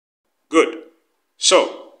Good.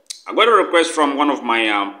 So I got a request from one of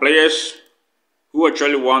my players who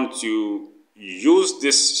actually want to use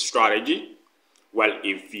this strategy. Well,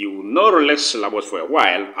 if you know Roulette Software for a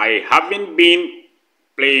while, I haven't been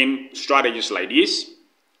playing strategies like this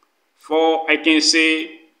for, I can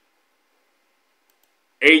say,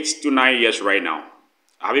 8 to 9 years right now.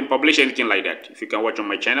 I haven't published anything like that. If you can watch on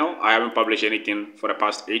my channel, I haven't published anything for the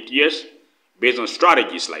past 8 years based on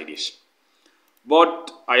strategies like this.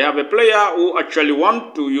 But I have a player who actually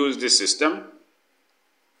wants to use this system,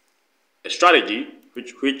 a strategy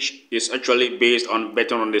which is actually based on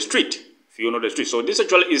betting on the street, if you know the street. So this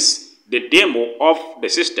actually is the demo of the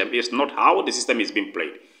system. It's not how the system is being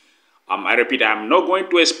played. I repeat, I'm not going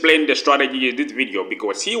to explain the strategy in this video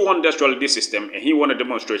because he wants actually this system and he wants a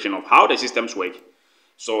demonstration of how the systems work.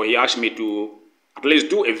 So he asked me to at least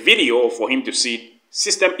do a video for him to see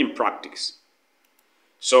system in practice.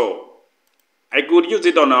 So I could use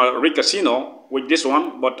it on a real casino with this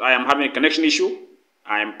one, but I am having a connection issue.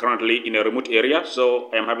 I am currently in a remote area, so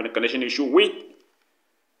I am having a connection issue with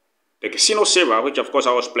the casino server, which of course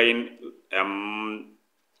I was playing on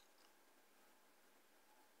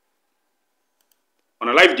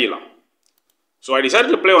a live dealer. So I decided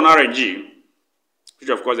to play on RNG, which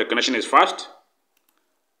of course the connection is fast.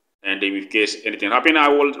 And in case anything happens, I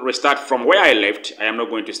will restart from where I left. I am not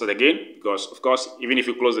going to start again because, of course, even if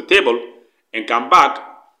you close the table and come back,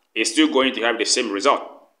 it's still going to have the same result.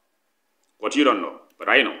 What you don't know, but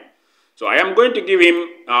I know. So I am going to give him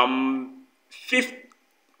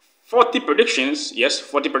 40 predictions. Yes,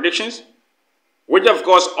 40 predictions. Which, of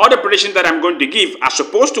course, all the predictions that I'm going to give are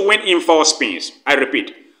supposed to win in 4 spins. I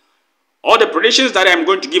repeat, all the predictions that I'm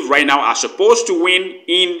going to give right now are supposed to win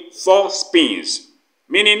in 4 spins.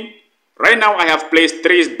 Meaning, right now I have placed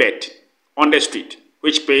 3 bet on the street,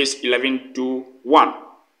 which pays 11 to 1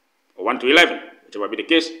 or 1 to 11, whichever be the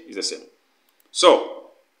case, is the same. So,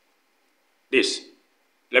 this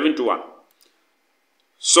 11 to 1.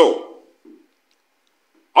 So,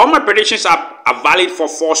 all my predictions are valid for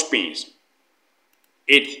 4 spins.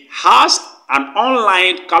 It has an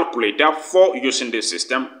online calculator for using this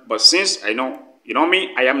system, but since I know, you know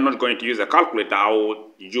me, I am not going to use a calculator. I will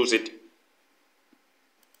use it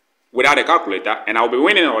without a calculator, and I'll be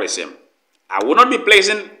winning all the same. I will not be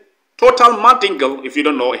placing total martingale. If you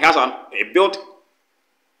don't know, it has a built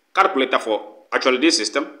calculator for actually this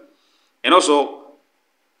system. And also,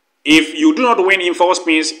 if you do not win in 4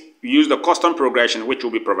 spins, you use the custom progression which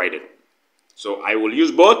will be provided. So I will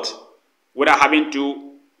use both without having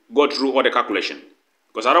to go through all the calculation,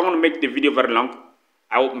 because I don't want to make the video very long.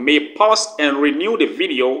 I may pause and renew the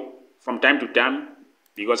video from time to time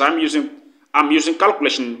because I'm using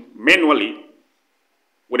calculation manually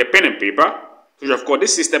with a pen and paper, which of course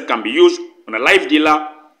this system can be used on a live dealer,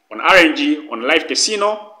 on RNG, on a live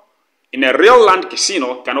casino, in a real land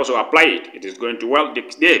casino can also apply it. It is going to well the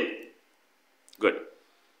game. Good.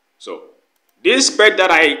 So this bet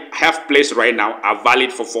that I have placed right now are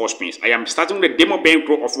valid for 4 spins. I am starting with a demo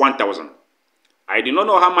bankroll of 1,000. I do not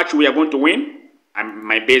know how much we are going to win.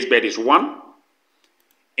 My base bet is 1.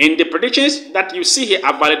 And the predictions that you see here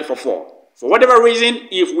are valid for 4. For whatever reason,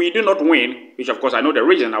 if we do not win, which of course I know the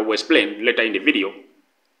reason, I will explain later in the video.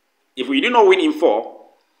 If we do not win in 4,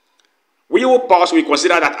 we will pause, we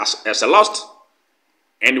consider that as a loss,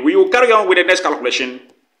 and we will carry on with the next calculation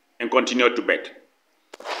and continue to bet.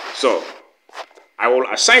 So I will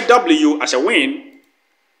assign W as a win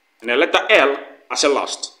and the letter L as a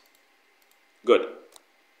loss. Good.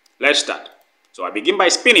 Let's start. So I begin by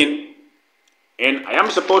spinning, and I am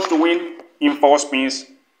supposed to win in 4 spins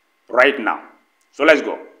right now. So let's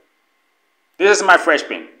go. This is my first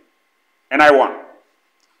spin, and I won.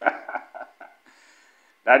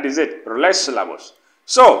 That is it. Roulette Software.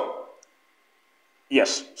 So,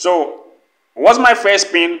 yes. So, what's my first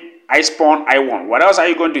spin? I spawned, I won. What else are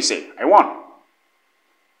you going to say? I won.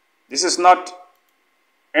 This is not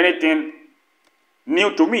anything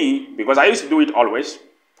new to me because I used to do it always.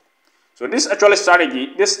 So this actual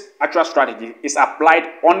strategy is applied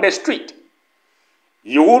on the street.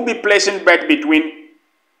 You will be placing bet between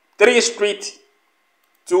 3 street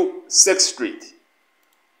to 6 street.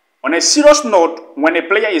 On a serious note, when a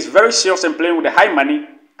player is very serious and playing with the high money,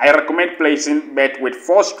 I recommend placing bet with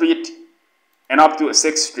 4 street and up to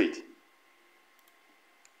 6 street.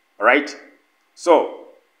 Alright? So,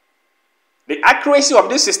 the accuracy of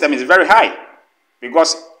this system is very high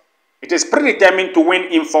because it is predetermined to win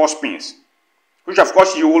in 4 spins, which of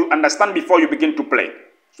course you will understand before you begin to play.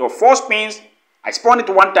 So 4 spins, I spawned it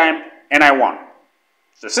 1 time and I won.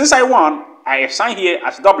 So since I won, I assign here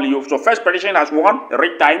as W. So first prediction has won the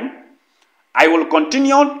right time. I will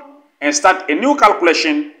continue and start a new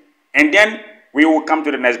calculation and then we will come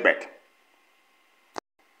to the next bet.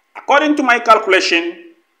 According to my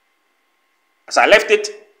calculation, as I left it,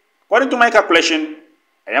 according to my calculation,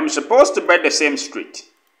 I am supposed to bet the same street.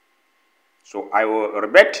 So I will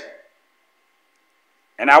rebet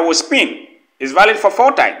and I will spin. It's valid for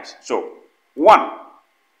 4 times. So 1,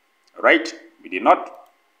 right? We did not.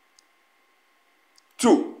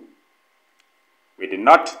 2, we did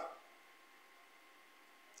not.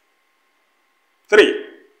 3,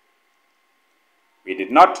 we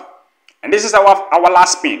did not. And this is our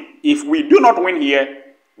last spin. If we do not win here,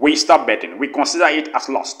 we stop betting. We consider it as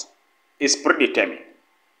lost. It's predetermined.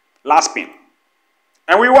 Last spin.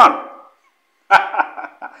 And we won.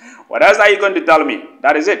 What else are you going to tell me?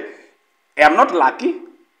 That is it. I am not lucky.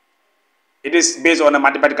 It is based on a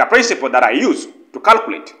mathematical principle that I use to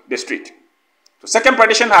calculate the street. So second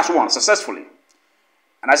prediction has won successfully.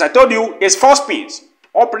 And as I told you, it's 4 spins.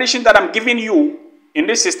 All prediction that I'm giving you in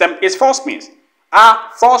this system is 4 spins.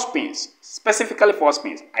 4 spins. Specifically 4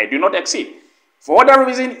 spins. I do not exceed. For whatever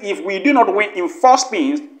reason, if we do not win in 4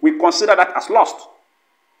 spins, we consider that as lost.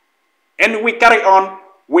 And we carry on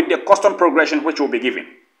with the custom progression which will be given.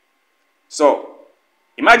 So,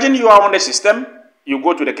 imagine you are on the system, you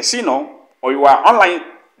go to the casino, or you are online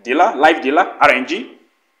dealer, live dealer, RNG,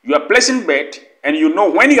 you are placing bet, and you know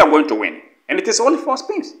when you are going to win. And it is only 4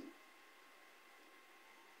 spins.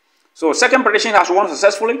 So, second prediction has won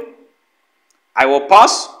successfully. I will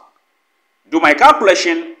pause, do my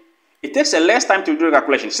calculation. It takes a less time to do the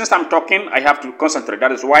calculation. Since I'm talking, I have to concentrate.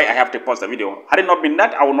 That is why I have to pause the video. Had it not been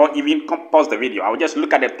that, I will not even pause the video. I will just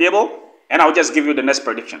look at the table and I will just give you the next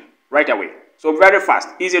prediction right away. So very fast,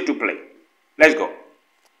 easy to play. Let's go.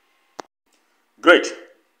 Great.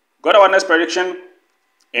 Got our next prediction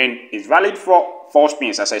and it's valid for 4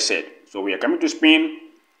 spins as I said. So we are coming to spin.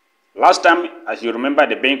 Last time, as you remember,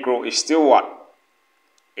 the bankroll is still what?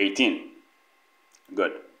 18.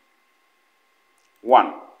 Good.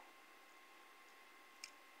 1.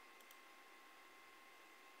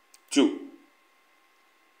 2.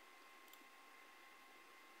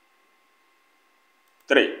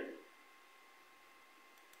 3.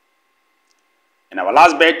 And our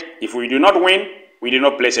last bet, if we do not win, we do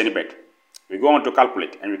not place any bet. We go on to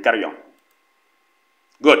calculate and we carry on.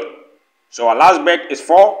 Good. So our last bet is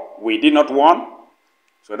 4. We did not win.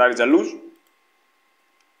 So that is a lose.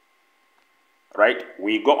 Right?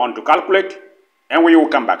 We go on to calculate and we will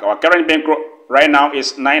come back. Our current bankroll right now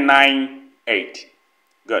is 998.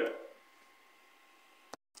 Good.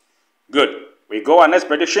 Good. We go our next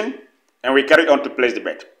prediction and we carry on to place the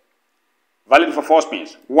bet. Valid for 4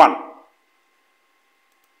 spins. 1.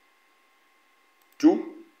 2.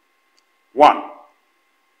 1.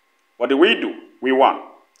 What do? We won.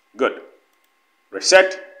 Good.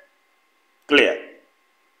 Reset. Clear.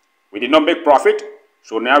 We did not make profit.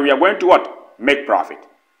 So now we are going to what? Make profit.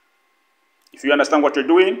 If you understand what you're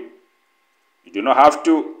doing, you do not have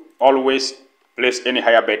to always place any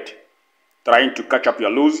higher bet trying to catch up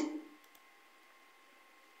your lose,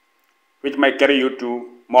 which might carry you to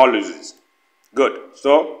more losses. Good.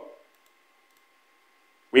 So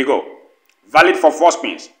we go. Valid for 4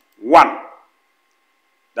 spins. 1.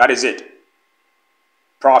 That is it.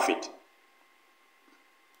 Profit.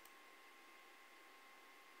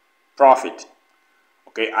 Profit.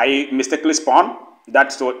 Okay, I mistakenly spawned.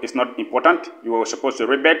 That so it's not important. You were supposed to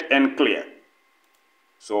rebet and clear.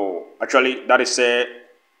 So actually that is a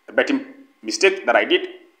betting mistake that I did.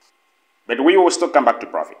 But we will still come back to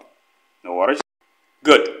profit. No worries.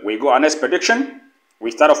 Good. We go our next prediction.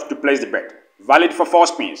 We start off to place the bet. Valid for 4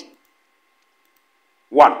 spins.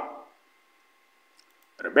 1.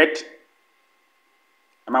 Rebet.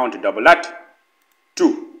 Am I going to double that?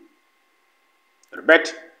 2.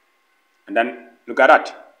 Rebet. And then look at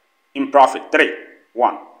that. In profit. 3.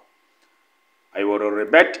 1. I will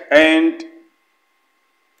rebet and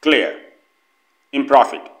clear. In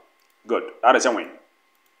profit. Good. That is a win.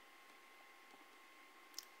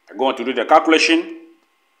 I'm going to do the calculation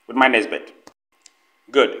with my next bet.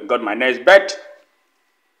 Good. Got my next bet.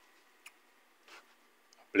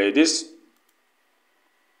 Play this.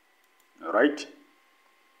 All right.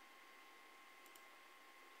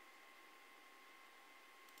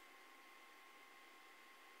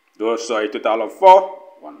 Those are a total of 4.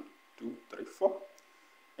 1, 2, 3, 4.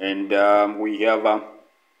 And we have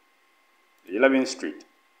 11th Street.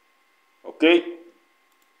 Okay.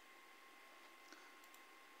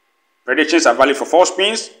 Predictions are valid for 4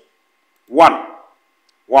 spins. 1.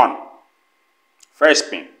 1. First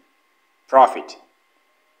spin. Profit.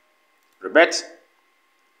 Rebet.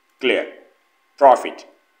 Clear. Profit.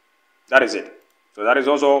 That is it. So that is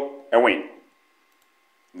also a win.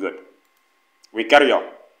 Good. We carry on.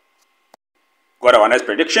 Got our next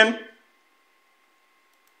prediction.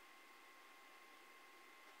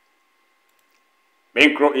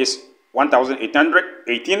 Bankroll is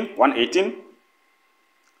 1,818.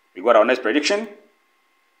 We got our next prediction.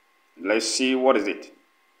 Let's see what is it.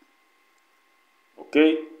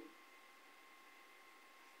 Okay.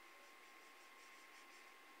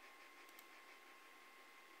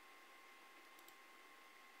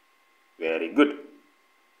 Very good.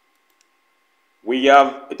 We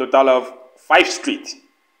have a total of 5 streets.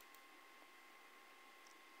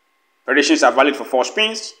 Predictions are valid for 4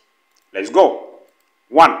 spins. Let's go.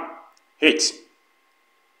 1 hit.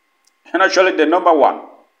 And actually the number 1.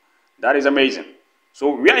 That is amazing.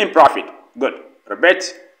 So we are in profit. Good.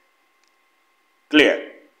 Rebet.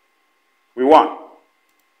 Clear. We won.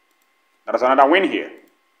 That is another win here.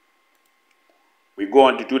 We go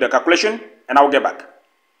on to do the calculation and I'll get back.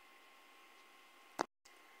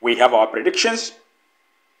 We have our predictions.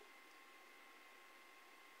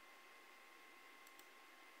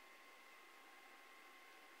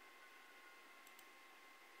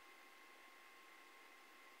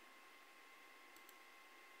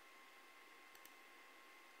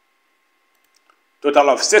 Total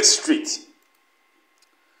of 6 streets.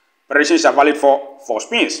 Predictions are valid for 4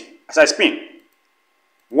 spins. As I spin,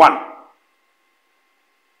 1,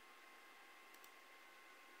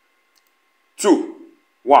 2,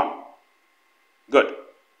 1. Good.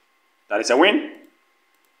 That is a win.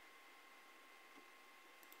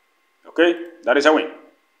 Okay, that is a win.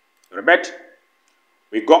 Rebet.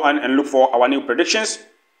 We go on and look for our new predictions,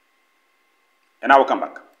 and I will come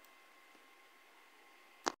back.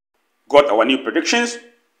 Got our new predictions.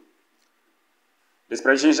 These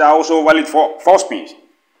predictions are also valid for 4 spins.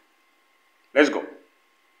 Let's go.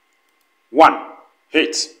 1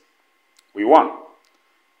 hit. We won.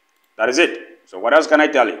 That is it. So what else can I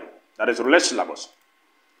tell you? That is roulette syllabus.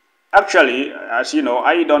 Actually, as you know,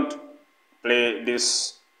 I don't play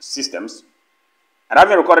these systems. And I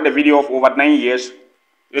haven't recorded a video of over 9 years,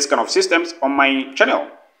 this kind of systems on my channel.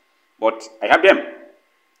 But I have them.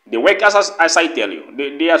 They work as I tell you.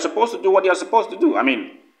 They are supposed to do what they are supposed to do. I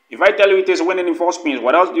mean, if I tell you it is winning in 4 spins,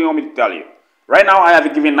 what else do you want me to tell you? Right now, I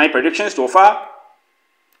have given 9 predictions so far.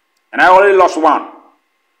 And I already lost 1.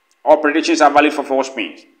 All predictions are valid for 4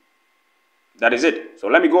 spins. That is it. So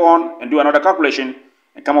let me go on and do another calculation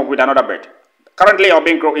and come up with another bet. Currently, our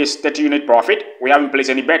bankroll is 30 unit profit. We haven't placed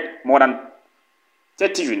any bet more than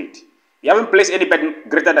 30 unit. We haven't placed any bet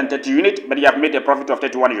greater than 30 unit, but you have made a profit of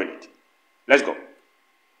 31 unit. Let's go.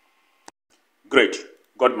 Great.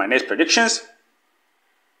 Got my next predictions.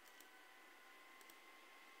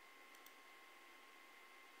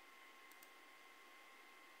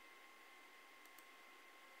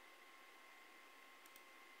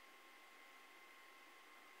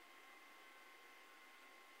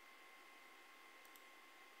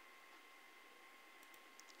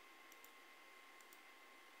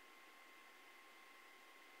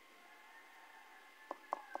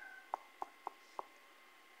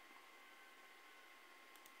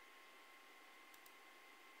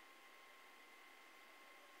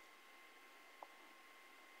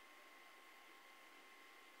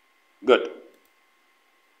 Good.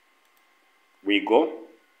 We go.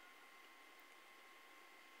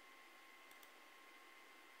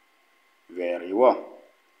 Very well.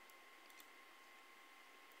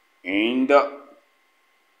 And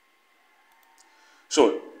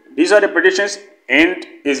so these are the predictions, and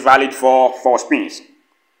is valid for 4 spins.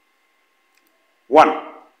 1.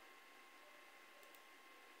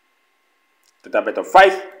 Total bet of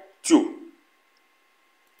 5. 2.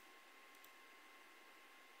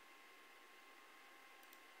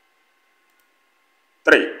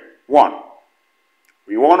 3, 1.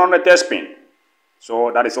 We won on the 3rd spin.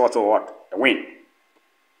 So that is also what? A win.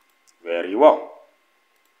 Very well.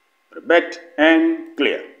 Bet and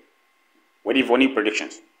clear. Waiting for new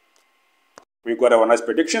predictions. We got our next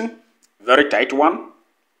prediction. Very tight one.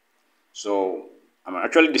 So I'm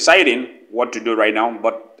actually deciding what to do right now,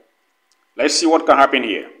 but let's see what can happen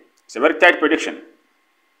here. It's a very tight prediction.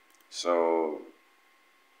 So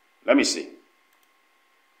let me see.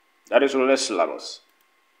 That is roulette syllabus.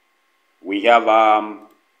 We have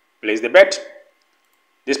placed the bet.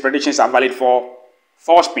 These predictions are valid for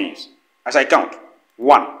 4 spins. As I count.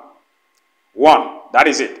 1. 1. That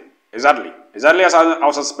is it. Exactly. Exactly as I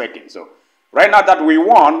was suspecting. So right now that we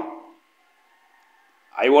won,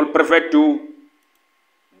 I will prefer to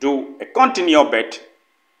do a continual bet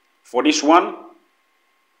for this one.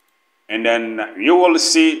 And then you will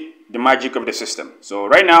see the magic of the system. So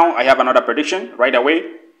right now I have another prediction right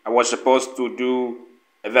away. I was supposed to do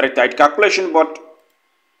a very tight calculation, but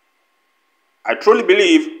I truly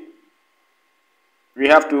believe we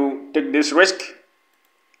have to take this risk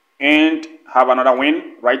and have another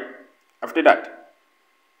win right after that.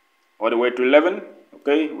 All the way to 11.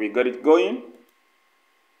 Okay, we got it going.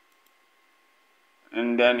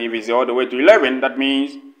 And then if it's all the way to 11, that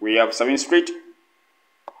means we have 7 straight.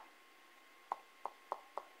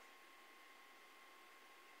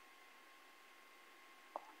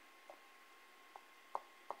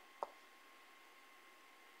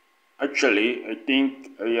 Actually, I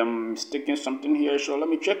think I am mistaking something here, so let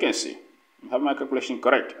me check and see. I have my calculation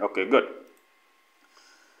correct. Okay, good.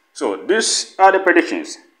 So these are the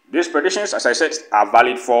predictions. These predictions, as I said, are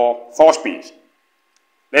valid for 4 spins.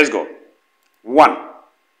 Let's go. 1,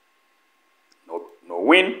 no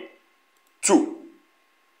win. 2,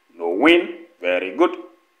 no win. Very good.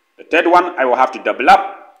 The third one, I will have to double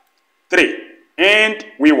up. 3, and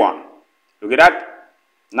we won. Look at that.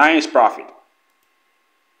 Nice profit.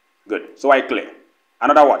 Good. So I clear.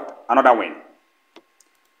 Another what? Another win.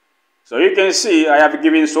 So you can see I have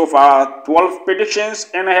given so far 12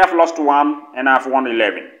 predictions and I have lost 1 and I have won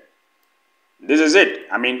 11. This is it.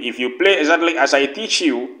 I mean, if you play exactly as I teach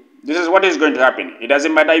you, this is what is going to happen. It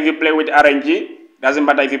doesn't matter if you play with RNG. It doesn't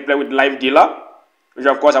matter if you play with live dealer. Which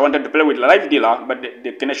of course I wanted to play with live dealer, but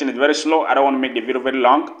the connection is very slow. I don't want to make the video very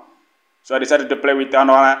long. So I decided to play with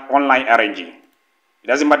online RNG. It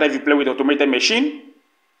doesn't matter if you play with automated machine.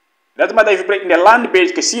 It doesn't matter if you play in the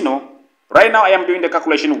land-based casino. Right now I am doing the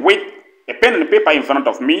calculation with a pen and paper in front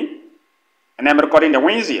of me. And I'm recording the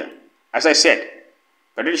wins here. As I said,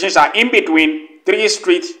 predictions are in between 3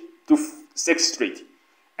 street to 6 street.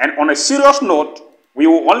 And on a serious note, we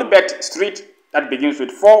will only bet street that begins with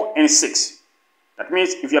 4 and 6. That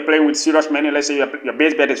means if you're playing with serious money, let's say your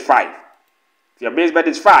base bet is 5. If your base bet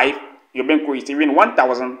is 5, your bank is even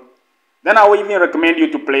 1,000. Then I will even recommend you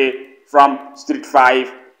to play from street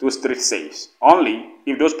 5 to street 6. Only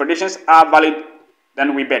if those predictions are valid,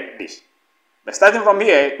 then we bet this. But starting from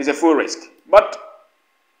here is a full risk. But,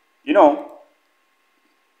 you know,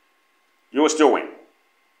 you will still win.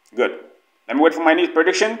 Good. Let me wait for my next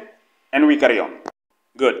prediction and we carry on.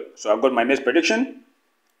 Good. So I've got my next prediction.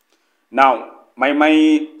 Now,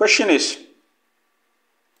 my question is,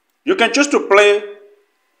 you can choose to play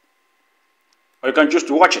or you can choose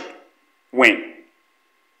to watch it win.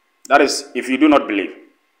 That is, if you do not believe.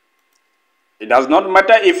 It does not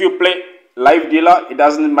matter if you play live dealer. It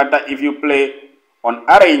doesn't matter if you play on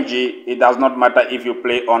RNG. It does not matter if you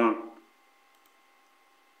play on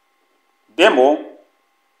demo.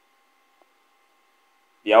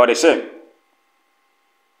 They are the same.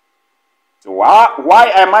 So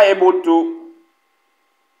why am I able to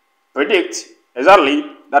predict exactly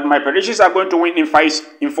that my predictions are going to win in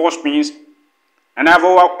 4 spins, and I've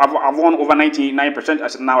won over 99%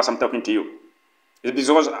 as now as I'm talking to you? It's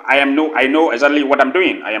because I know exactly what I'm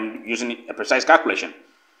doing. I am using a precise calculation.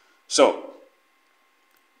 So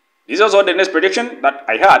this is also the next prediction that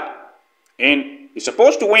I had, and it's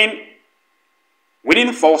supposed to win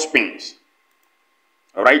within 4 spins.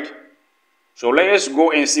 All right. So let's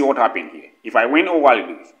go and see what happened here. If I win or I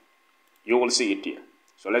lose, you will see it here.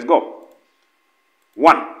 So let's go.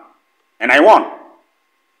 1, and I won.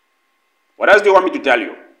 What else do you want me to tell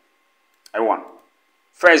you? I won.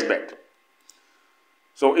 First bet.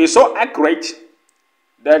 So it's so accurate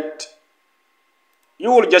that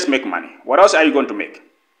you will just make money. What else are you going to make?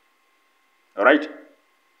 All right.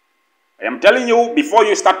 I am telling you before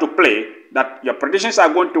you start to play that your predictions are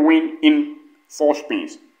going to win in 4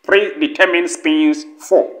 spins. Predetermined spins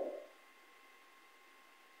 4.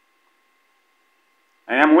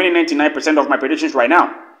 I am winning 99% of my predictions right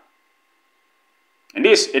now. And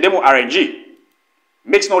this, a demo RNG,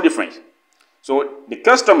 makes no difference. So the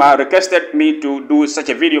customer requested me to do such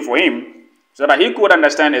a video for him so that he could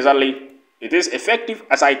understand exactly it is effective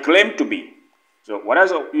as I claim to be. So what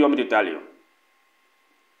else do you want me to tell you?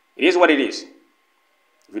 It is what it is.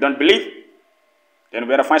 If you don't believe, then we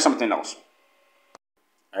better find something else.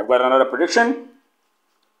 I've got another prediction,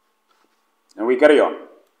 and we carry on.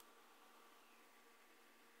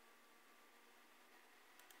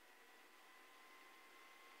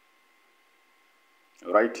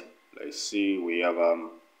 All right, let's see. We have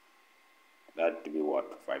that to be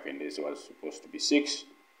what, 5, and this was supposed to be 6,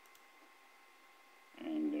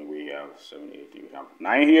 and then we have 7, 8. We have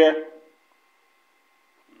 9 here.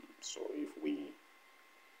 So if we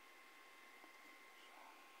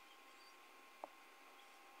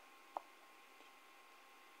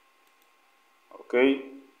okay,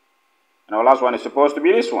 and our last one is supposed to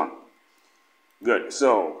be this one. Good.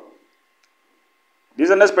 So this is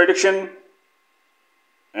the next prediction,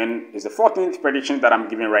 and it's the 14th prediction that I'm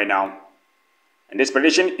giving right now. And this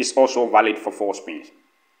prediction is also valid for 4 spins.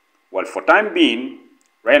 Well, for time being,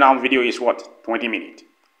 right now video is what? 20 minutes.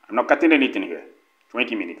 I'm not cutting anything here.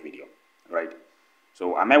 20-minute video, right?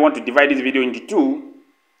 So I might want to divide this video into two.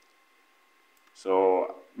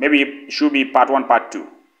 So maybe it should be part 1, part 2.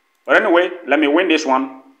 But anyway, let me win this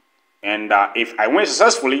one. And if I win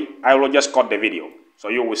successfully, I will just cut the video. So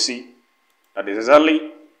you will see that is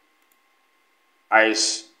exactly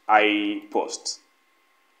as I post.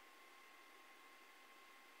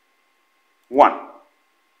 1.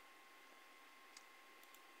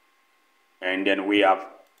 And then we have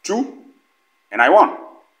 2. And I won.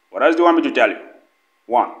 What else do you want me to tell you?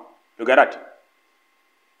 1. Look at that.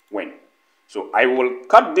 Win. So I will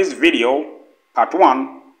cut this video, part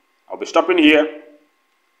 1. I'll be stopping here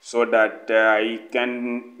so that I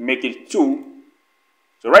can make it 2.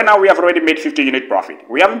 So right now we have already made 50 unit profit.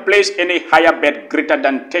 We haven't placed any higher bet greater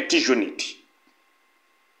than 30 unit.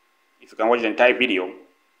 If you can watch the entire video,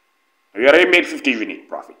 we already made 50 unit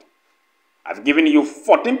profit. I've given you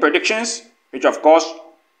 14 predictions, which of course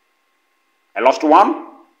I lost 1.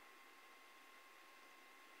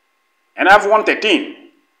 And I have won 13.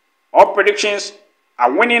 All predictions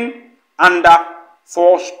are winning under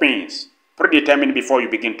 4 spins, predetermined before you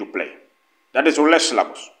begin to play. That is roulette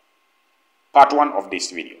syllabus, part 1 of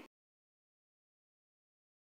this video.